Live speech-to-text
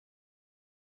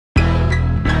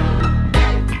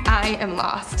am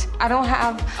lost. I don't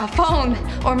have a phone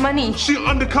or money. She an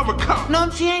undercover cop. No,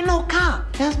 she ain't no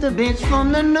cop. That's the bitch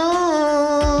from the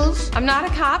news. I'm not a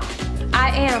cop.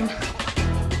 I am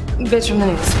a bitch from the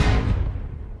news.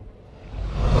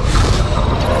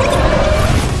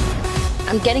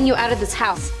 I'm getting you out of this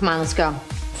house. Come on, let's go.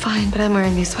 Fine, but I'm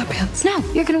wearing these sweatpants. No,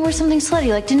 you're gonna wear something slutty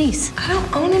like Denise. I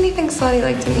don't own anything slutty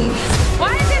like Denise.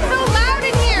 Why is it so loud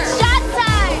in here? Shot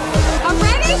time! I'm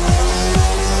ready?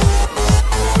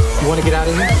 You want to get out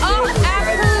of here? Oh,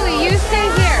 absolutely. You stay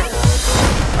here.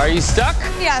 Are you stuck?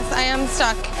 Yes, I am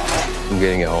stuck. I'm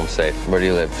getting you home safe. Where do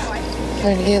you live?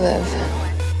 Where do you live?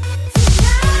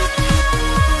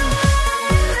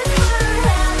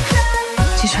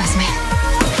 Do you trust me?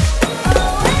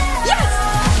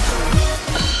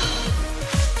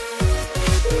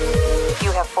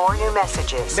 You have 4 new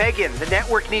messages. Megan, the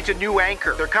network needs a new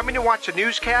anchor. They're coming to watch the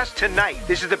newscast tonight.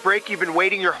 This is the break you've been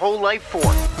waiting your whole life for.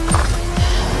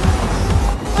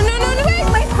 Oh, no, wait!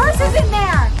 My purse is in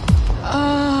there!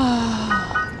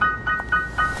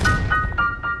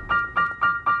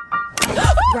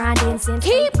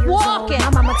 Keep walking!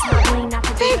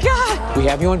 Thank God! We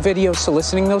have you on video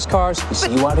soliciting those cars. We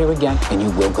see you out here again, and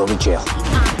you will go to jail.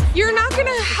 You're not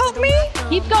gonna help me?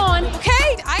 Keep going.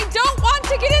 Okay, I don't want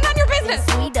to get in on your business.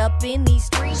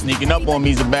 Sneaking up on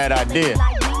me is a bad idea.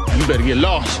 You better get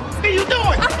lost. What are you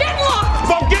doing? I'm getting lost!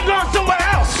 Well, get lost somewhere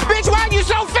else. Bitch, why are you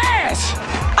so fast?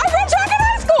 I ran track in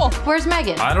high school! Where's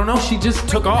Megan? I don't know. She just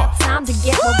took off. Time to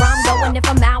get where I'm going if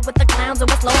I'm out with the clowns and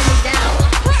what's slowing me down.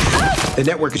 The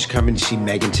network is coming to see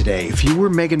Megan today. If you were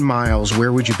Megan Miles,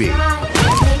 where would you be?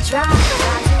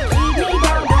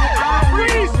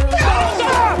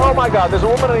 Oh my God, there's a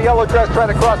woman in a yellow dress trying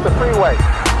to cross the freeway.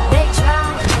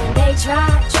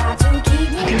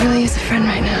 I could really use a friend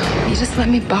right now. You just let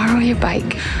me borrow your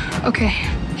bike. Okay,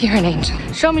 you're an angel.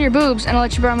 Show me your boobs and I'll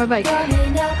let you borrow my bike.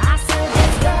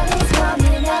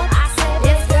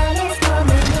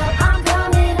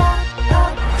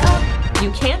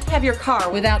 You can't have your car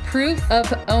without proof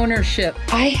of ownership.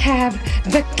 I have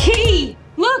the key!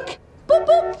 Look! Boop,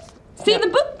 boop! See the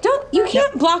boop? You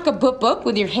can't block a boop, boop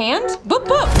with your hand. Boop,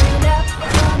 boop!